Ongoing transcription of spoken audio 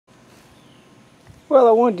Well,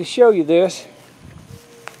 I wanted to show you this.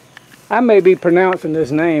 I may be pronouncing this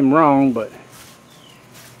name wrong, but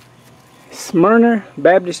Smyrna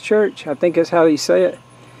Baptist Church, I think that's how you say it.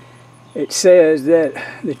 It says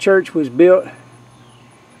that the church was building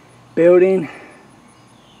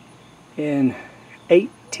in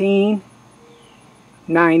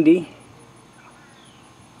 1890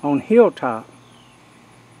 on Hilltop.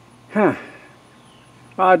 Huh.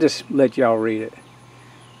 I'll just let y'all read it.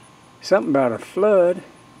 Something about a flood,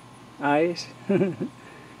 ice.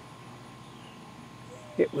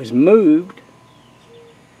 It was moved.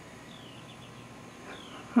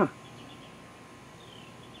 Huh.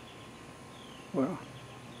 Well.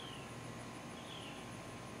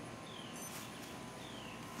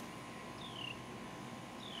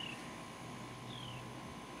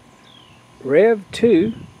 Rev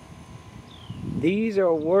 2. These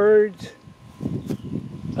are words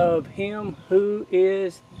of him who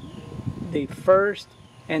is the first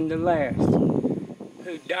and the last,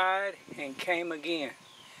 who died and came again.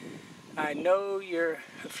 I know your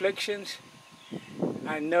afflictions,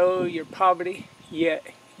 I know your poverty, yet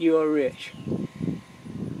you are rich.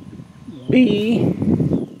 Be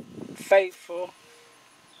faithful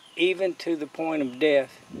even to the point of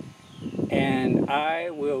death, and I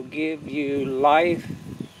will give you life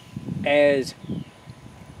as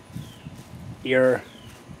your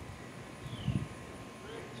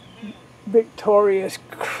victorious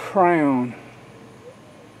crown.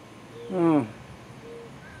 Oh,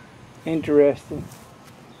 interesting.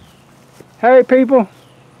 Hey people,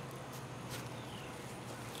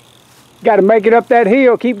 got to make it up that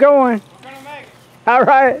hill. Keep going. We're gonna make it. All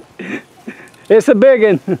right. It's a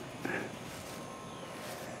big one.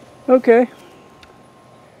 Okay.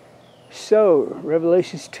 So,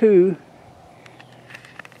 Revelations 2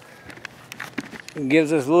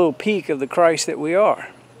 gives us a little peek of the Christ that we are.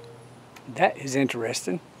 That is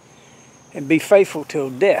interesting. And be faithful till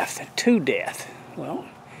death, to death. Well,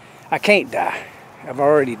 I can't die. I've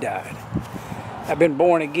already died. I've been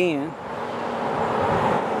born again.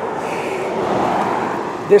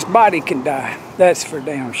 This body can die, that's for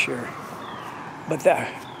damn sure. But the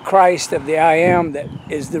Christ of the I Am, that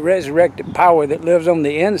is the resurrected power that lives on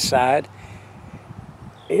the inside,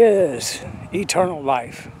 is eternal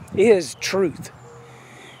life, is truth.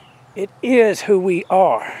 It is who we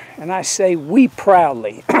are. And I say we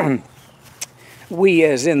proudly. We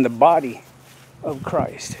as in the body of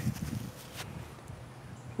Christ.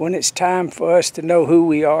 When it's time for us to know who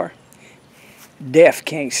we are, death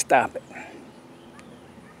can't stop it.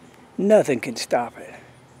 Nothing can stop it.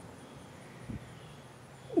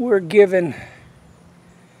 We're given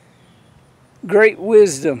great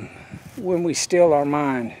wisdom when we still our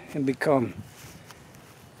mind and become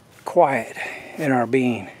quiet in our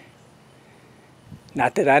being.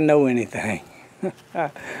 Not that I know anything.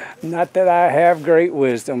 Not that I have great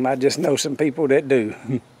wisdom. I just know some people that do.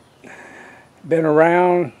 Been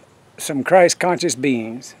around some Christ-conscious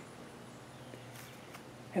beings.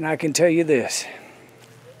 And I can tell you this.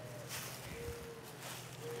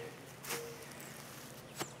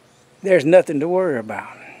 There's nothing to worry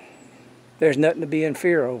about. There's nothing to be in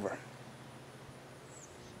fear over.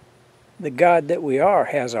 The God that we are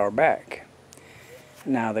has our back.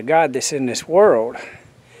 Now, the God that's in this world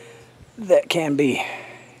that can be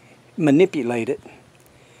manipulated,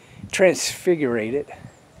 transfigurated,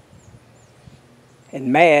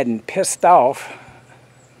 and mad and pissed off,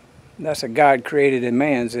 that's a God created in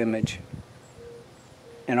man's image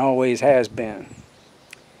and always has been.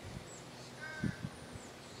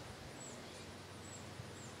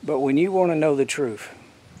 But when you want to know the truth,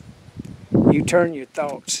 you turn your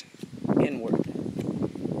thoughts inward.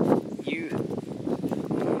 You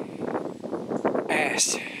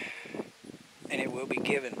ask, and it will be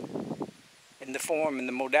given in the form and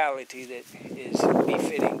the modality that is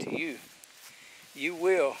befitting to you. You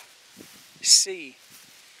will see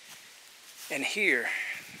and hear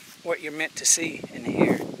what you're meant to see and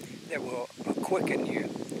hear that will quicken you,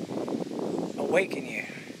 awaken you,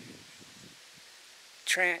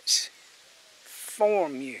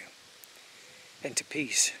 transform you into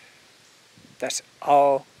peace. That's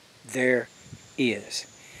all there is.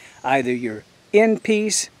 Either you're in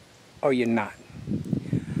peace or you're not.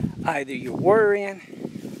 Either you're worrying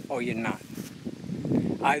or you're not.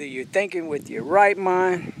 Either you're thinking with your right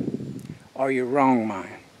mind or your wrong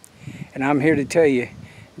mind. And I'm here to tell you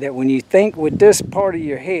that when you think with this part of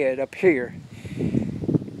your head up here,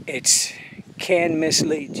 it can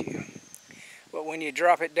mislead you. But when you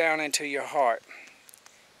drop it down into your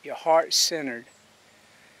heart-centered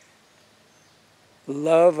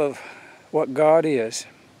love of what God is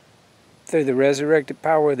through the resurrected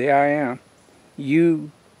power of the I Am,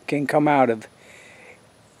 you can come out of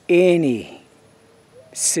any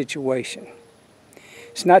situation.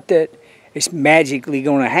 It's not that it's magically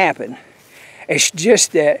going to happen. It's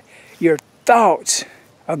just that your thoughts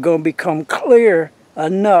are going to become clear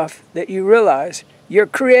enough that you realize you're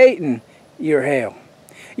creating your hell.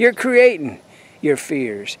 You're creating your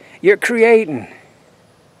fears. You're creating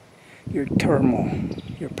your turmoil,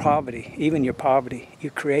 your poverty, even your poverty.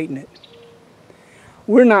 You're creating it.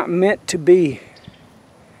 We're not meant to be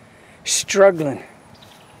struggling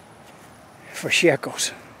for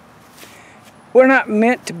shekels. We're not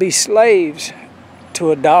meant to be slaves to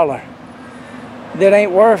 $1 that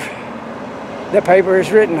ain't worth the paper it's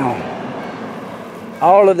written on.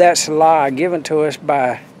 All of that's a lie given to us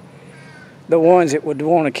by the ones that would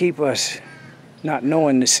want to keep us not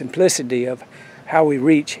knowing the simplicity of how we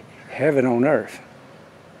reach heaven on earth.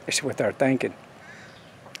 It's with our thinking.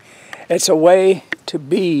 It's a way to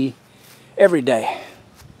be every day,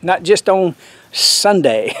 not just on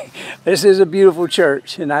Sunday. This is a beautiful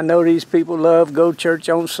church, and I know these people love go to church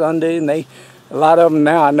on Sunday, and a lot of them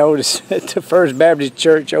now I notice at the First Baptist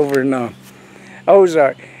Church over in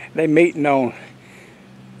Ozark, they meeting on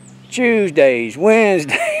Tuesdays,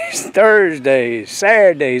 Wednesdays, Thursdays,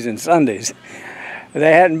 Saturdays, and Sundays.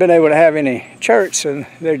 They hadn't been able to have any church, so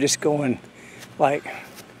they're just going like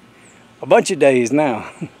a bunch of days now.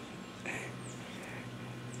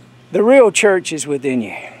 The real church is within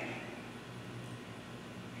you.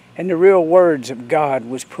 And the real words of God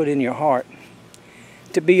was put in your heart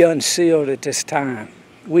to be unsealed at this time.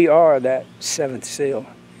 We are that seventh seal.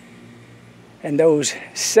 And those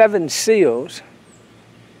 7 seals,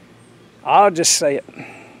 I'll just say it,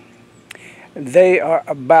 they are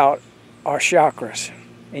about our chakras.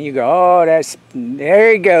 And you go, oh,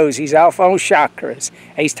 there he goes. He's off on chakras.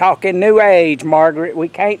 He's talking New Age, Margaret. We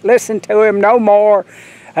can't listen to him no more.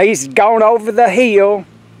 He's gone over the hill.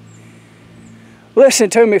 Listen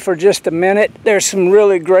to me for just a minute. There's some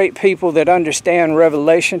really great people that understand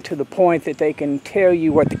Revelation to the point that they can tell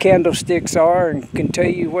you what the candlesticks are and can tell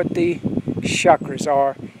you what the chakras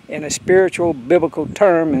are in a spiritual, biblical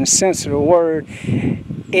term and sense of the word.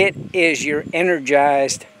 It is your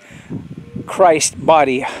energized Christ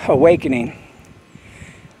body awakening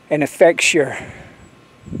and affects your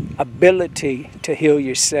ability to heal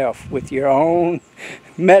yourself with your own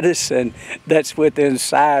medicine that's within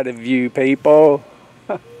inside of you, people.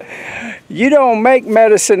 You don't make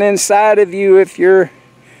medicine inside of you if you're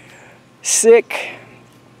sick,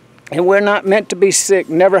 and we're not meant to be sick,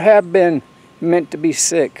 never have been meant to be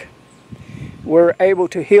sick. We're able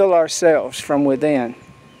to heal ourselves from within.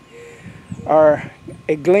 Our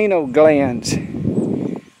adrenal glands,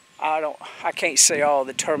 I can't say all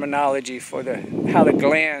the terminology for how the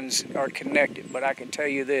glands are connected, but I can tell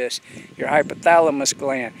you this: your hypothalamus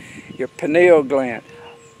gland, your pineal gland,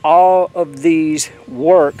 all of these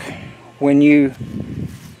work when you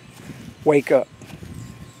wake up.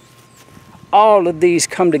 All of these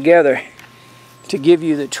come together to give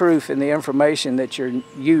you the truth and the information that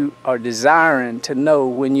you are desiring to know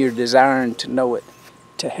when you're desiring to know it,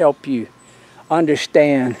 to help you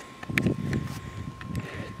understand.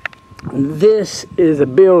 This is a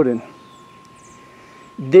building.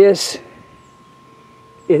 This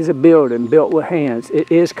is a building built with hands.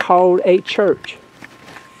 It is called a church.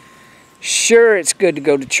 Sure, it's good to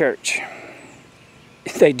go to church.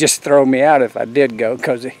 They'd just throw me out if I did go,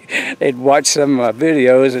 because they'd watch some of my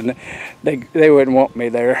videos and they wouldn't want me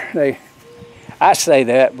there. I say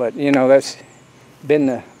that, but you know, that's been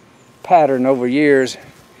the pattern over years.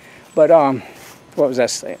 But what was I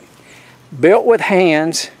saying? Built with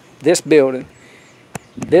hands, this building,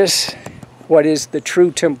 this, what is the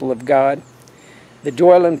true temple of God, the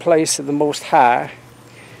dwelling place of the Most High,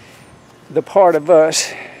 the part of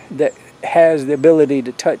us that has the ability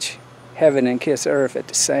to touch heaven and kiss earth at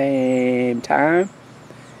the same time,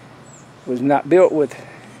 was not built with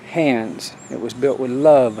hands. It was built with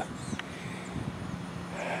love.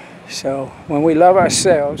 So when we love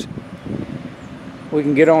ourselves, we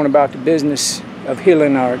can get on about the business of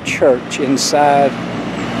healing our church inside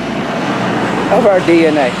of our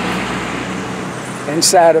DNA,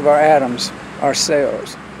 inside of our atoms, our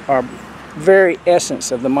cells, our very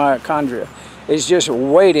essence of the mitochondria is just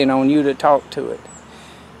waiting on you to talk to it.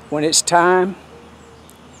 When it's time,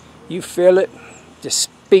 you feel it, just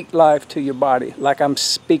speak life to your body like I'm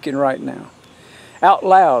speaking right now. Out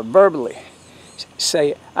loud, verbally,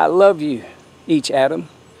 say, I love you, each atom.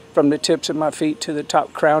 From the tips of my feet to the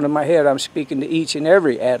top crown of my head, I'm speaking to each and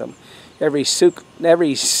every atom, every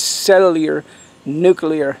cellular,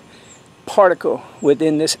 nuclear particle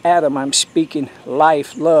within this atom. I'm speaking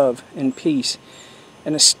life, love, and peace,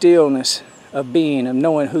 and a stillness of being, of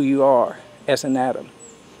knowing who you are as an atom,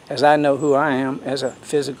 as I know who I am as a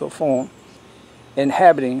physical form,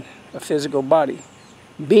 inhabiting a physical body,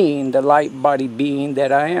 being the light body being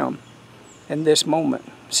that I am in this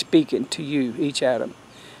moment, speaking to you, each atom.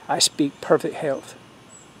 I speak perfect health.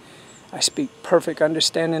 I speak perfect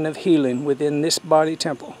understanding of healing within this body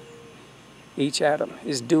temple. Each atom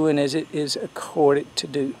is doing as it is accorded to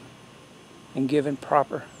do and giving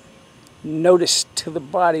proper notice to the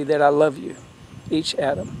body that I love you, each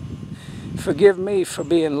atom. Forgive me for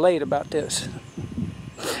being late about this.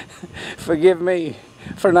 Forgive me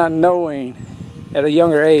for not knowing at a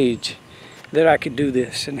younger age that I could do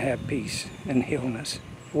this and have peace and healness,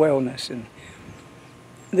 wellness, and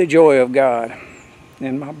the joy of God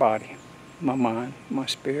in my body, my mind, my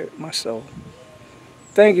spirit, my soul.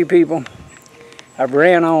 Thank you, people. I've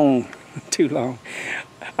ran on too long.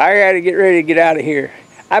 I got to get ready to get out of here.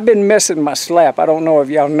 I've been missing my slap. I don't know if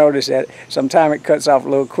y'all noticed that. Sometimes it cuts off a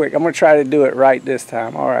little quick. I'm going to try to do it right this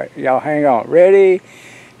time. All right, y'all hang on. Ready?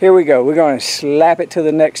 Here we go. We're going to slap it to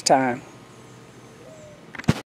the next time.